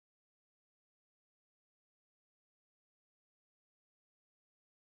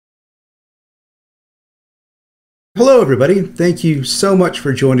Hello, everybody. Thank you so much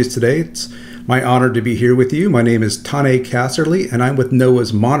for joining us today. It's my honor to be here with you. My name is Tane Casserley, and I'm with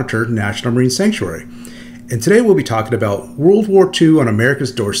NOAA's Monitor National Marine Sanctuary. And today we'll be talking about World War II on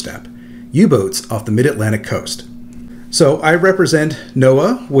America's doorstep, U-boats off the mid-Atlantic coast. So I represent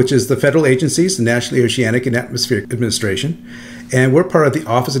NOAA, which is the federal agency's National Oceanic and Atmospheric Administration, and we're part of the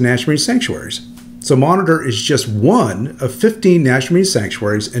Office of National Marine Sanctuaries. So Monitor is just one of 15 National Marine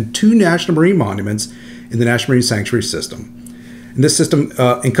Sanctuaries and 2 National Marine Monuments in the National Marine Sanctuary System. And this system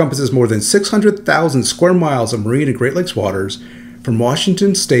encompasses more than 600,000 square miles of marine and Great Lakes waters from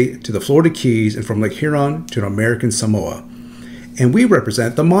Washington State to the Florida Keys and from Lake Huron to American Samoa. And we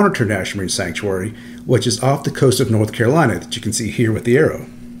represent the Monitor National Marine Sanctuary, which is off the coast of North Carolina that you can see here with the arrow.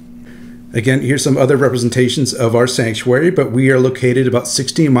 Again, here's some other representations of our sanctuary, but we are located about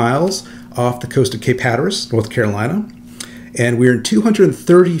 16 miles off the coast of Cape Hatteras, North Carolina. And we're in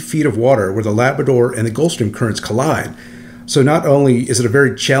 230 feet of water where the Labrador and the Gulf Stream currents collide. So not only is it a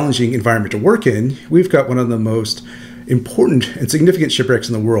very challenging environment to work in, we've got one of the most important and significant shipwrecks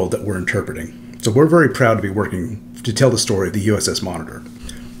in the world that we're interpreting. So we're very proud to be working to tell the story of the USS Monitor.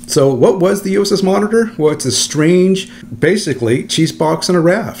 So what was the USS Monitor? Well, it's a strange, basically, cheese box on a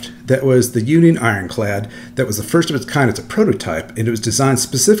raft. That was the Union ironclad that was the first of its kind. It's a prototype, and it was designed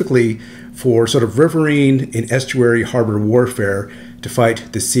specifically for sort of riverine and estuary harbor warfare to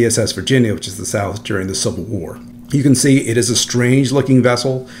fight the CSS Virginia, which is the South, during the Civil War. You can see it is a strange-looking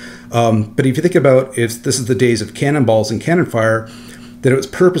vessel, but if you think about if this is the days of cannonballs and cannon fire, that it was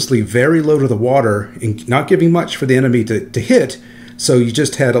purposely very low to the water and not giving much for the enemy to hit. So you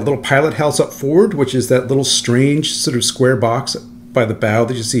just had a little pilot house up forward, which is that little strange sort of square box by the bow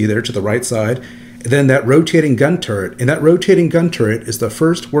that you see there to the right side. And then that rotating gun turret. And that rotating gun turret is the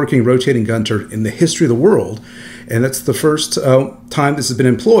first working rotating gun turret in the history of the world. And that's the first time this has been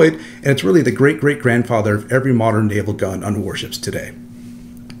employed. And it's really the great-great-grandfather of every modern naval gun on warships today.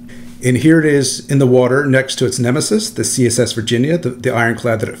 And here it is in the water next to its nemesis, the CSS Virginia, the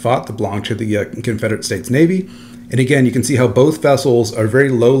ironclad that it fought that belonged to the Confederate States Navy. And again, you can see how both vessels are very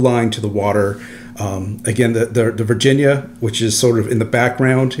low lying to the water. Again, the Virginia, which is sort of in the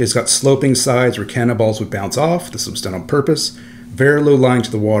background, has got sloping sides where cannonballs would bounce off. This was done on purpose. Very low lying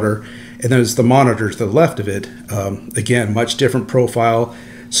to the water. And there's the Monitor to the left of it. Again, much different profile.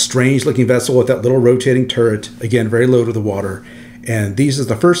 Strange looking vessel with that little rotating turret. Again, very low to the water. And this is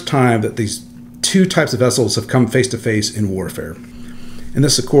the first time that these two types of vessels have come face to face in warfare. And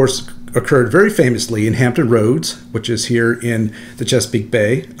this, of course, occurred very famously in Hampton Roads, which is here in the Chesapeake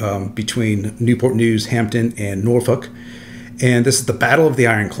Bay between Newport News, Hampton, and Norfolk. And this is the Battle of the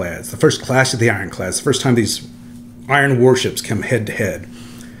Ironclads, the first clash of the Ironclads, the first time these iron warships come head to head.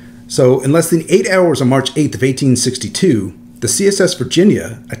 So in less than 8 hours on March 8th of 1862, the CSS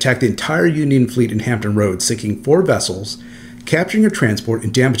Virginia attacked the entire Union fleet in Hampton Roads, sinking 4 vessels, capturing a transport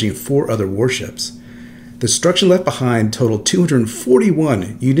and damaging 4 other warships. The destruction left behind totaled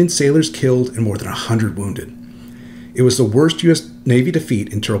 241 Union sailors killed and more than 100 wounded. It was the worst U.S. Navy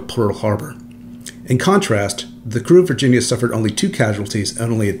defeat until Pearl Harbor. In contrast, the crew of Virginia suffered only 2 casualties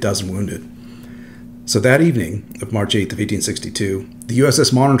and only a dozen wounded. So that evening of March 8th of 1862, the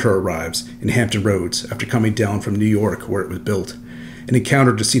USS Monitor arrives in Hampton Roads after coming down from New York where it was built and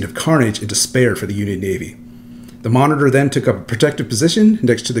encountered a scene of carnage and despair for the Union Navy. The Monitor then took up a protective position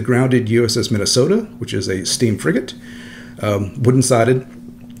next to the grounded USS Minnesota, which is a steam frigate, wooden-sided.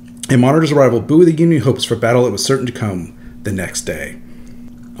 And Monitor's arrival buoyed the Union hopes for a battle that was certain to come the next day.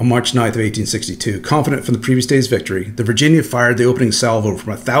 On March 9th of 1862, confident from the previous day's victory, the Virginia fired the opening salvo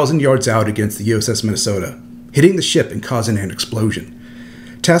from 1,000 yards out against the USS Minnesota, hitting the ship and causing an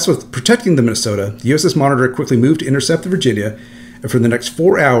explosion. Tasked with protecting the Minnesota, the USS Monitor quickly moved to intercept the Virginia, and for the next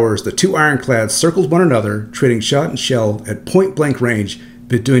 4 hours, the 2 ironclads circled one another, trading shot and shell at point-blank range,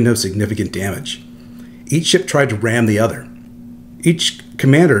 but doing no significant damage. Each ship tried to ram the other. Each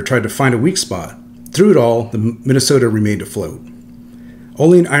commander tried to find a weak spot. Through it all, the Minnesota remained afloat.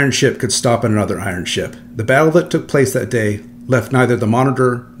 Only an iron ship could stop another iron ship. The battle that took place that day left neither the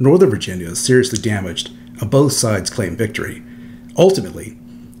Monitor nor the Virginia seriously damaged, and both sides claimed victory. Ultimately,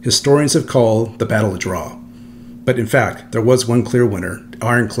 historians have called the battle a draw. But in fact, there was one clear winner,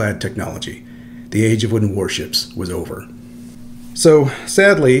 ironclad technology. The age of wooden warships was over. So,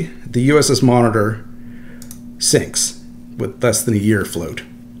 sadly, the USS Monitor sinks with less than a year afloat.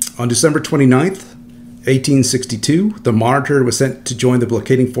 On December 29th, 1862, the Monitor was sent to join the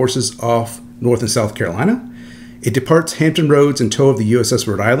blockading forces off North and South Carolina. It departs Hampton Roads in tow of the USS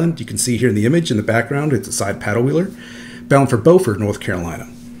Rhode Island. You can see here in the image in the background, it's a side paddle wheeler, bound for Beaufort, North Carolina.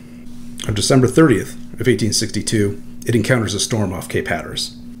 On December 30th of 1862, it encounters a storm off Cape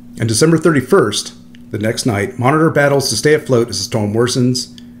Hatteras. On December 31st, the next night, Monitor battles to stay afloat as the storm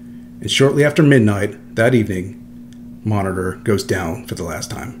worsens, and shortly after midnight that evening, Monitor goes down for the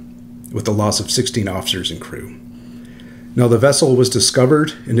last time, with the loss of 16 officers and crew. Now, the vessel was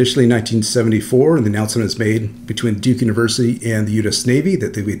discovered initially in 1974, and the announcement was made between Duke University and the U.S. Navy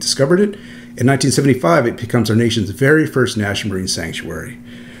that they had discovered it. In 1975, it becomes our nation's very first National Marine Sanctuary.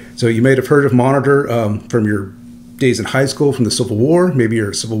 So you may have heard of Monitor from your days in high school from the Civil War. Maybe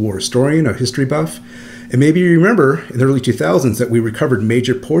you're a Civil War historian, a history buff. And maybe you remember in the early 2000s that we recovered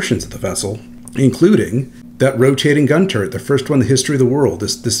major portions of the vessel, including that rotating gun turret, the first one in the history of the world,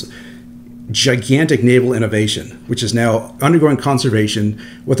 this gigantic naval innovation, which is now undergoing conservation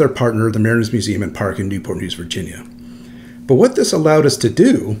with our partner, the Mariners Museum and Park in Newport News, Virginia. But what this allowed us to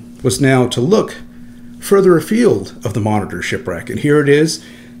do was now to look further afield of the Monitor shipwreck. And here it is,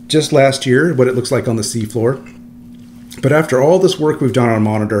 just last year, what it looks like on the seafloor. But after all this work we've done on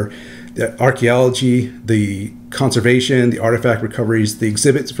Monitor, the archaeology, the conservation, the artifact recoveries, the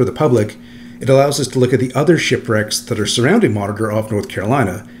exhibits for the public, it allows us to look at the other shipwrecks that are surrounding Monitor off North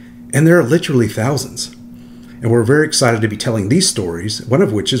Carolina, and there are literally thousands. And we're very excited to be telling these stories, one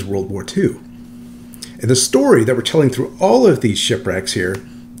of which is World War II. And the story that we're telling through all of these shipwrecks here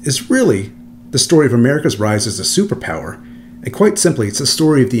is really the story of America's rise as a superpower, and quite simply, it's the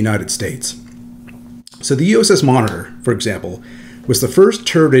story of the United States. So the USS Monitor, for example, was the first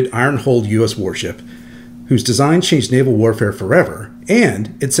turreted iron-hulled U.S. warship whose design changed naval warfare forever,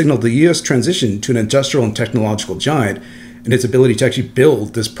 and it signaled the U.S. transition to an industrial and technological giant and its ability to actually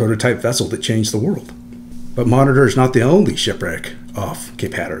build this prototype vessel that changed the world. But Monitor is not the only shipwreck off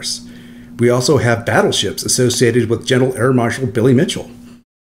Cape Hatteras. We also have battleships associated with General Air Marshal Billy Mitchell.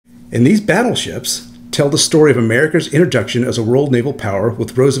 And these battleships tell the story of America's introduction as a world naval power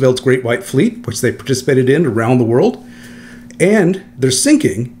with Roosevelt's Great White Fleet, which they participated in around the world, and their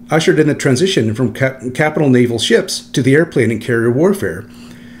sinking ushered in the transition from capital naval ships to the airplane and carrier warfare.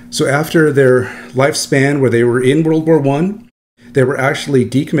 So after their lifespan where they were in World War I, they were actually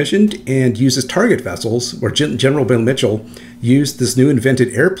decommissioned and used as target vessels, where General Bill Mitchell used this new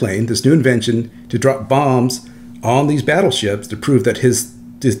invented airplane, this new invention, to drop bombs on these battleships to prove that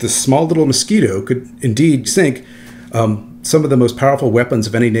this small little mosquito could indeed sink some of the most powerful weapons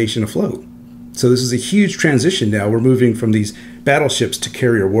of any nation afloat. So this is a huge transition now. We're moving from these battleships to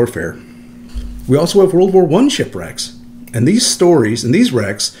carrier warfare. We also have World War I shipwrecks. And these stories and these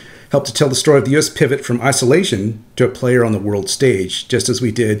wrecks help to tell the story of the U.S. pivot from isolation to a player on the world stage, just as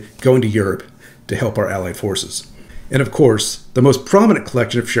we did going to Europe to help our allied forces. And of course, the most prominent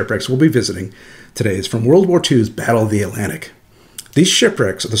collection of shipwrecks we'll be visiting today is from World War II's Battle of the Atlantic. These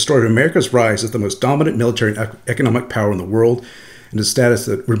shipwrecks are the story of America's rise as the most dominant military and economic power in the world, and the status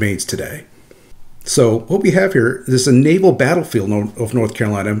that remains today. So what we have here is a naval battlefield of North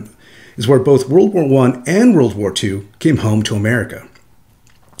Carolina, is where both World War I and World War II came home to America.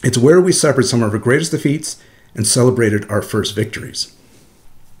 It's where we suffered some of our greatest defeats and celebrated our first victories.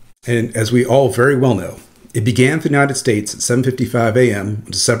 And as we all very well know, it began for the United States at 7:55 a.m.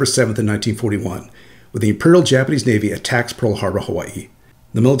 on December 7th in 1941, when the Imperial Japanese Navy attacks Pearl Harbor, Hawaii.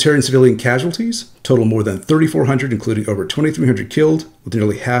 The military and civilian casualties total more than 3,400, including over 2,300 killed, with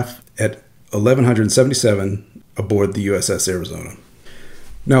nearly half at 1,177 aboard the USS Arizona.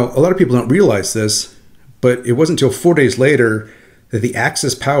 Now, a lot of people don't realize this, but it wasn't until 4 days later that the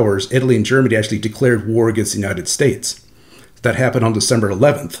Axis powers, Italy and Germany, actually declared war against the United States. That happened on December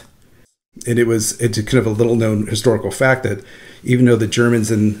 11th. And it's kind of a little-known historical fact that even though the Germans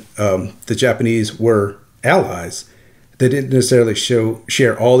and the Japanese were allies, they didn't necessarily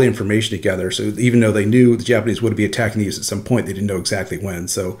share all the information together. So even though they knew the Japanese would be attacking the US at some point, they didn't know exactly when.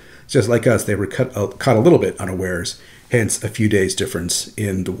 So just like us, they were caught a little bit unawares, hence a few days difference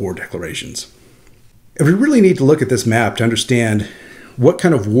in the war declarations. And we really need to look at this map to understand what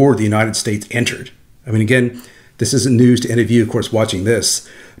kind of war the United States entered. I mean, again, this isn't news to any of you, of course, watching this,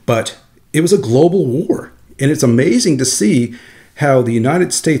 but it was a global war. And it's amazing to see how the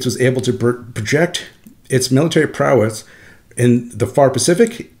United States was able to project its military prowess in the far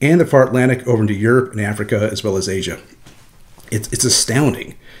Pacific and the far Atlantic over into Europe and Africa, as well as Asia. It's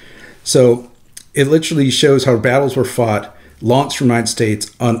astounding. So it literally shows how battles were fought, launched from the United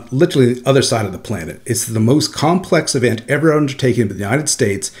States on literally the other side of the planet. It's the most complex event ever undertaken by the United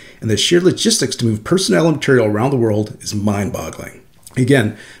States, and the sheer logistics to move personnel and material around the world is mind-boggling.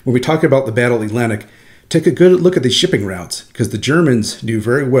 Again, when we talk about the Battle of the Atlantic, take a good look at the shipping routes, because the Germans knew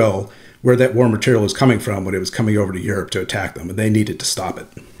very well where that war material was coming from when it was coming over to Europe to attack them, and they needed to stop it.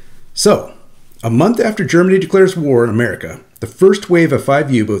 So, a month after Germany declares war on America, the first wave of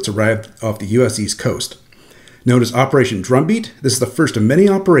 5 U-boats arrived off the U.S. East Coast. Known as Operation Drumbeat, this is the first of many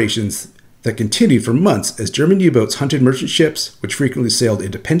operations that continued for months as German U-boats hunted merchant ships, which frequently sailed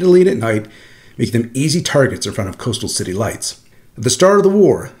independently and at night, making them easy targets in front of coastal city lights. At the start of the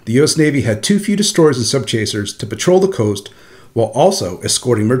war, the U.S. Navy had too few destroyers and subchasers to patrol the coast while also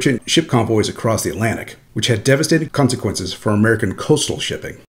escorting merchant ship convoys across the Atlantic, which had devastating consequences for American coastal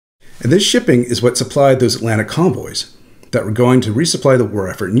shipping. And this shipping is what supplied those Atlantic convoys that were going to resupply the war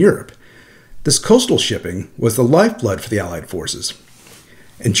effort in Europe. This coastal shipping was the lifeblood for the Allied forces.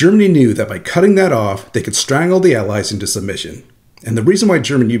 And Germany knew that by cutting that off, they could strangle the Allies into submission. And the reason why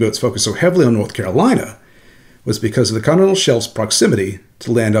German U-boats focused so heavily on North Carolina was because of the continental shelf's proximity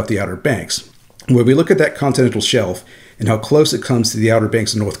to land off the Outer Banks. When we look at that continental shelf and how close it comes to the Outer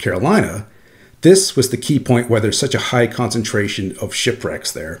Banks of North Carolina, this was the key point why there's such a high concentration of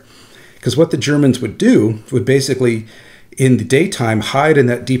shipwrecks there. Because what the Germans would do would basically, in the daytime, hide in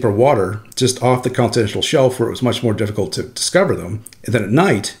that deeper water just off the continental shelf where it was much more difficult to discover them. And then at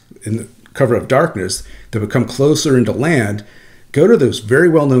night, in the cover of darkness, they would come closer into land, go to those very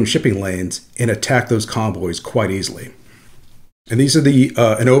well-known shipping lanes, and attack those convoys quite easily. And these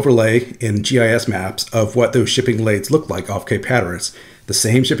are an overlay in GIS maps of what those shipping lanes look like off Cape Hatteras. The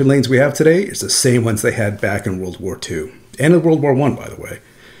same shipping lanes we have today is the same ones they had back in World War II. And in World War I, by the way.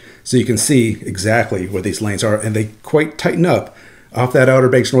 So you can see exactly where these lanes are, and they quite tighten up off that Outer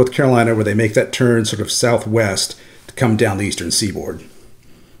Banks, North Carolina, where they make that turn sort of southwest to come down the eastern seaboard.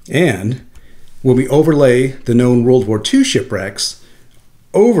 And when we overlay the known World War II shipwrecks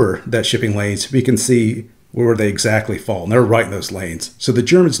over that shipping lanes, we can see where they exactly fall. And they're right in those lanes. So the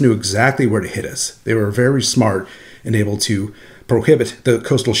Germans knew exactly where to hit us. They were very smart and able to prohibit the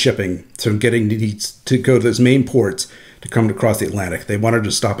coastal shipping from getting needs to go to those main ports to come across the Atlantic. They wanted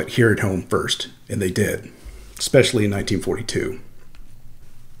to stop it here at home first, and they did, especially in 1942.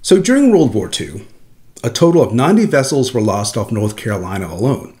 So during World War II, a total of 90 vessels were lost off North Carolina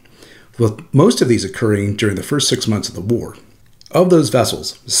alone, with most of these occurring during the first 6 months of the war. Of those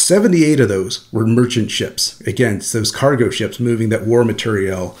vessels, 78 of those were merchant ships. Again, it's those cargo ships moving that war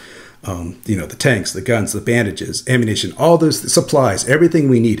material, the tanks, the guns, the bandages, ammunition, all those supplies, everything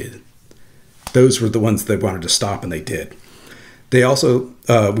we needed. Those were the ones they wanted to stop, and they did. They also,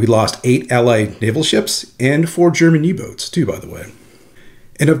 we lost 8 Allied naval ships and 4 German U-boats, too, by the way.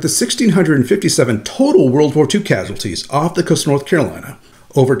 And of the 1,657 total World War II casualties off the coast of North Carolina,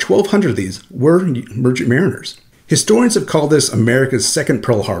 over 1,200 of these were merchant mariners. Historians have called this America's second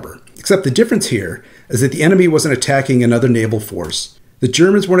Pearl Harbor, except the difference here is that the enemy wasn't attacking another naval force. The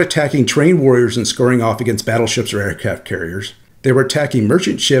Germans weren't attacking trained warriors and scoring off against battleships or aircraft carriers. They were attacking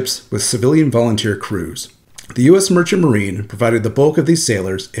merchant ships with civilian volunteer crews. The U.S. Merchant Marine provided the bulk of these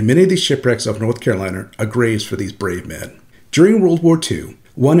sailors, and many of these shipwrecks off North Carolina are graves for these brave men. During World War II,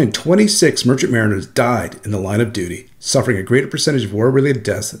 1 in 26 merchant mariners died in the line of duty, suffering a greater percentage of war-related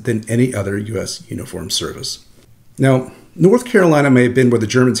deaths than any other U.S. uniformed service. Now, North Carolina may have been where the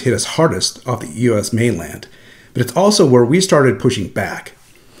Germans hit us hardest off the U.S. mainland, but it's also where we started pushing back.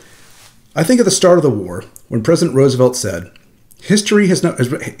 I think at the start of the war, when President Roosevelt said, History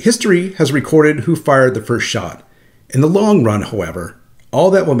has recorded who fired the first shot. In the long run, however,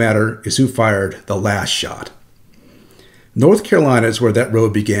 all that will matter is who fired the last shot. North Carolina is where that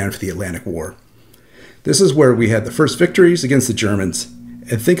road began for the Atlantic War. This is where we had the first victories against the Germans,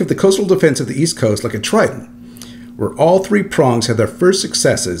 and think of the coastal defense of the East Coast like a trident, where all 3 prongs had their first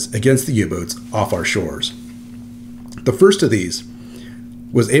successes against the U-boats off our shores. The first of these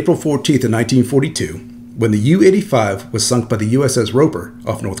was April 14th of 1942, when the U-85 was sunk by the USS Roper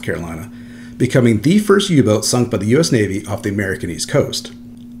off North Carolina, becoming the first U-boat sunk by the U.S. Navy off the American East Coast.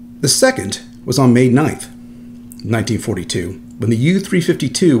 The second was on May 9th, 1942, when the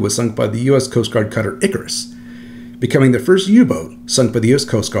U-352 was sunk by the U.S. Coast Guard cutter Icarus, becoming the first U-boat sunk by the U.S.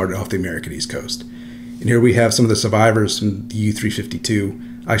 Coast Guard off the American East Coast. And here we have some of the survivors from the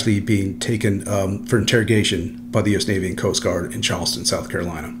U-352 actually being taken for interrogation by the U.S. Navy and Coast Guard in Charleston, South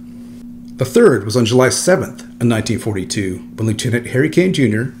Carolina. The third was on July 7th in 1942, when Lieutenant Harry Kane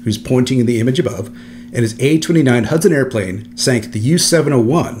Jr., who's pointing in the image above, and his A-29 Hudson airplane sank the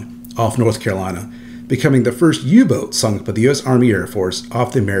U-701 off North Carolina, becoming the first U-boat sunk by the U.S. Army Air Force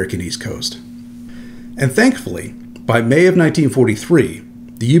off the American East Coast. And thankfully, by May of 1943,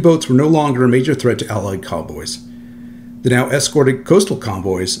 the U-boats were no longer a major threat to Allied convoys. The now escorted coastal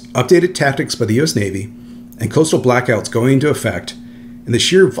convoys, updated tactics by the U.S. Navy, and coastal blackouts going into effect, and the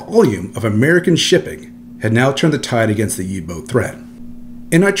sheer volume of American shipping had now turned the tide against the U-boat threat.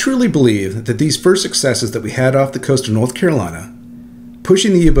 And I truly believe that these first successes that we had off the coast of North Carolina,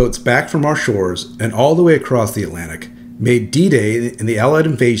 pushing the U-boats back from our shores and all the way across the Atlantic, made D-Day and the Allied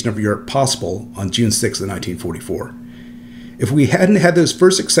invasion of Europe possible on June 6, 1944. If we hadn't had those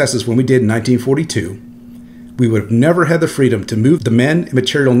first successes when we did in 1942, we would have never had the freedom to move the men and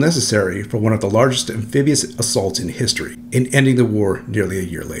material necessary for one of the largest amphibious assaults in history, in ending the war nearly a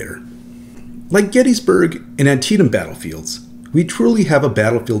year later. Like Gettysburg and Antietam battlefields, we truly have a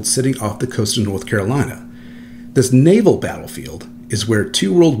battlefield sitting off the coast of North Carolina. This naval battlefield is where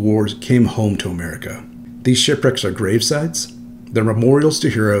 2 world wars came home to America. These shipwrecks are gravesites, they're memorials to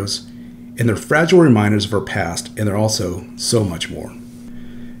heroes, and they're fragile reminders of our past, and they're also so much more.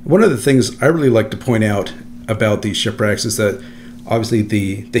 One of the things I really like to point out about these shipwrecks is that obviously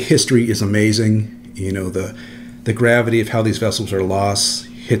the history is amazing. You know, the gravity of how these vessels are lost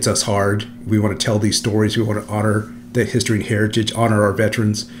hits us hard. We want to tell these stories. We want to honor the history and heritage, honor our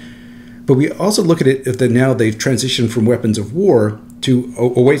veterans. But we also look at it that now they've transitioned from weapons of war to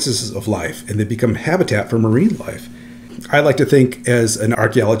oases of life, and they become habitat for marine life. I like to think, as an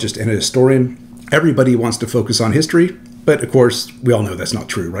archaeologist and a historian, everybody wants to focus on history, but of course, we all know that's not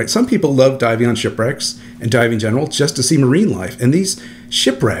true, right? Some people love diving on shipwrecks and diving in general just to see marine life. And these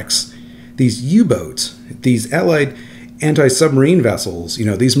shipwrecks, these U-boats, these Allied anti-submarine vessels, you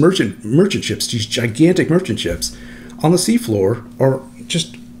know, these merchant ships, these gigantic merchant ships on the seafloor are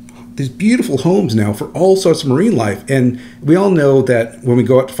just these beautiful homes now for all sorts of marine life. And we all know that when we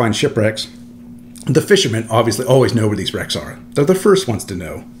go out to find shipwrecks, the fishermen obviously always know where these wrecks are. They're the first ones to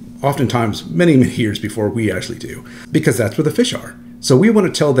know, oftentimes many, many years before we actually do, because that's where the fish are. So we want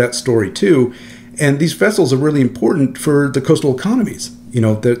to tell that story too. And these vessels are really important for the coastal economies. You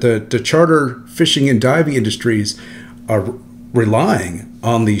know, the charter fishing and diving industries are relying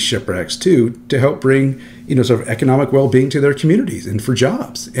on these shipwrecks too to help bring, you know, sort of economic well-being to their communities and for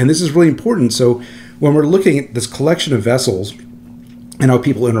jobs. And this is really important. So when we're looking at this collection of vessels and how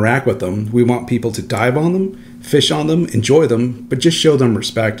people interact with them, we want people to dive on them, fish on them, enjoy them, but just show them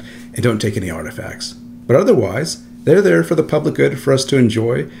respect and don't take any artifacts. But otherwise, they're there for the public good, for us to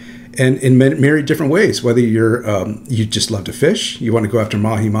enjoy, and in myriad different ways. Whether you're you just love to fish, you want to go after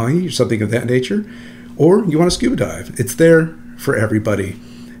mahi-mahi or something of that nature, or you want to scuba dive. It's there for everybody,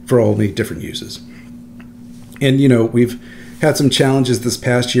 for all the different uses. And you know, we've had some challenges this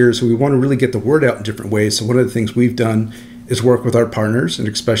past year, so we want to really get the word out in different ways. So one of the things we've done is work with our partners, and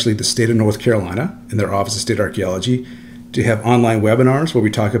especially the state of North Carolina and their Office of State Archaeology, to have online webinars where we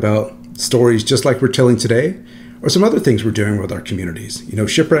talk about stories just like we're telling today, or some other things we're doing with our communities. You know,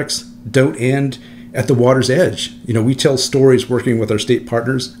 shipwrecks don't end at the water's edge. You know, we tell stories working with our state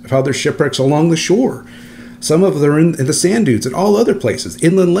partners of how there's shipwrecks along the shore. Some of them are in the sand dunes and all other places,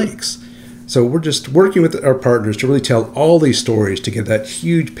 inland lakes. So we're just working with our partners to really tell all these stories to get that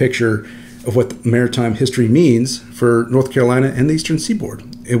huge picture of what maritime history means for North Carolina and the Eastern Seaboard.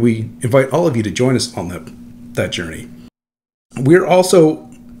 And we invite all of you to join us on that journey. We're also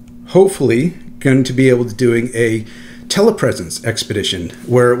hopefully going to be able to doing a telepresence expedition,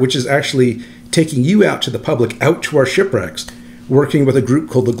 which is actually taking you out to the public, out to our shipwrecks, working with a group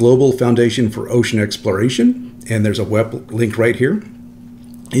called the Global Foundation for Ocean Exploration. And there's a web link right here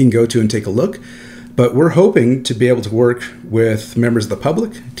you can go to and take a look. But we're hoping to be able to work with members of the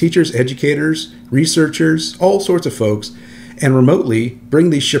public, teachers, educators, researchers, all sorts of folks, and remotely bring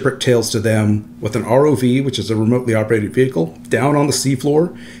these shipwreck tales to them with an ROV, which is a remotely operated vehicle, down on the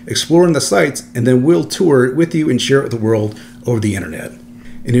seafloor, exploring the sites, and then we'll tour it with you and share it with the world over the internet.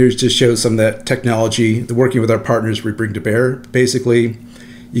 And here just shows some of that technology, the working with our partners we bring to bear. Basically,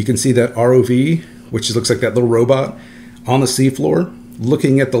 you can see that ROV, which looks like that little robot on the seafloor,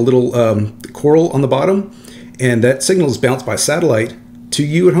 looking at the little coral on the bottom, and that signal is bounced by satellite to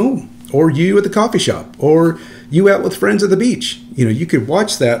you at home, or you at the coffee shop, or you out with friends at the beach. You know, you could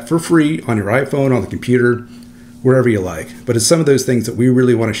watch that for free on your iPhone, on the computer, wherever you like. But it's some of those things that we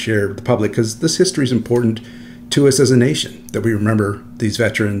really want to share with the public, because this history is important to us as a nation, that we remember these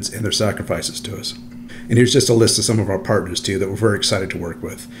veterans and their sacrifices to us. And here's just a list of some of our partners too that we're very excited to work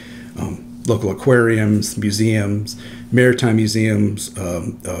with. Local aquariums, museums, maritime museums,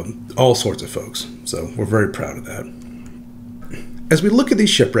 all sorts of folks. So we're very proud of that. As we look at these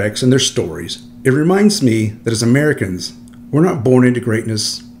shipwrecks and their stories, it reminds me that as Americans, we're not born into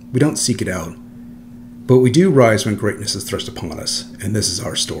greatness. We don't seek it out. But we do rise when greatness is thrust upon us, and this is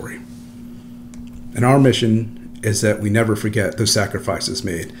our story. And our mission is that we never forget those sacrifices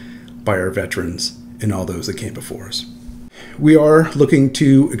made by our veterans and all those that came before us. We are looking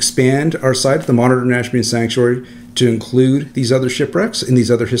to expand our site, the Monitor National Marine Sanctuary, to include these other shipwrecks and these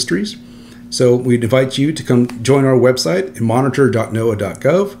other histories. So we'd invite you to come join our website at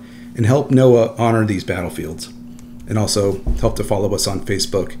monitor.noaa.gov and help NOAA honor these battlefields. And also help to follow us on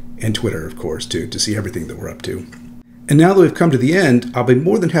Facebook and Twitter, of course, too, to see everything that we're up to. And now that we've come to the end, I'll be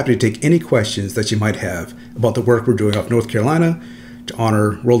more than happy to take any questions that you might have about the work we're doing off North Carolina to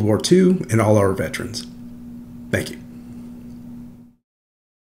honor World War II and all our veterans. Thank you.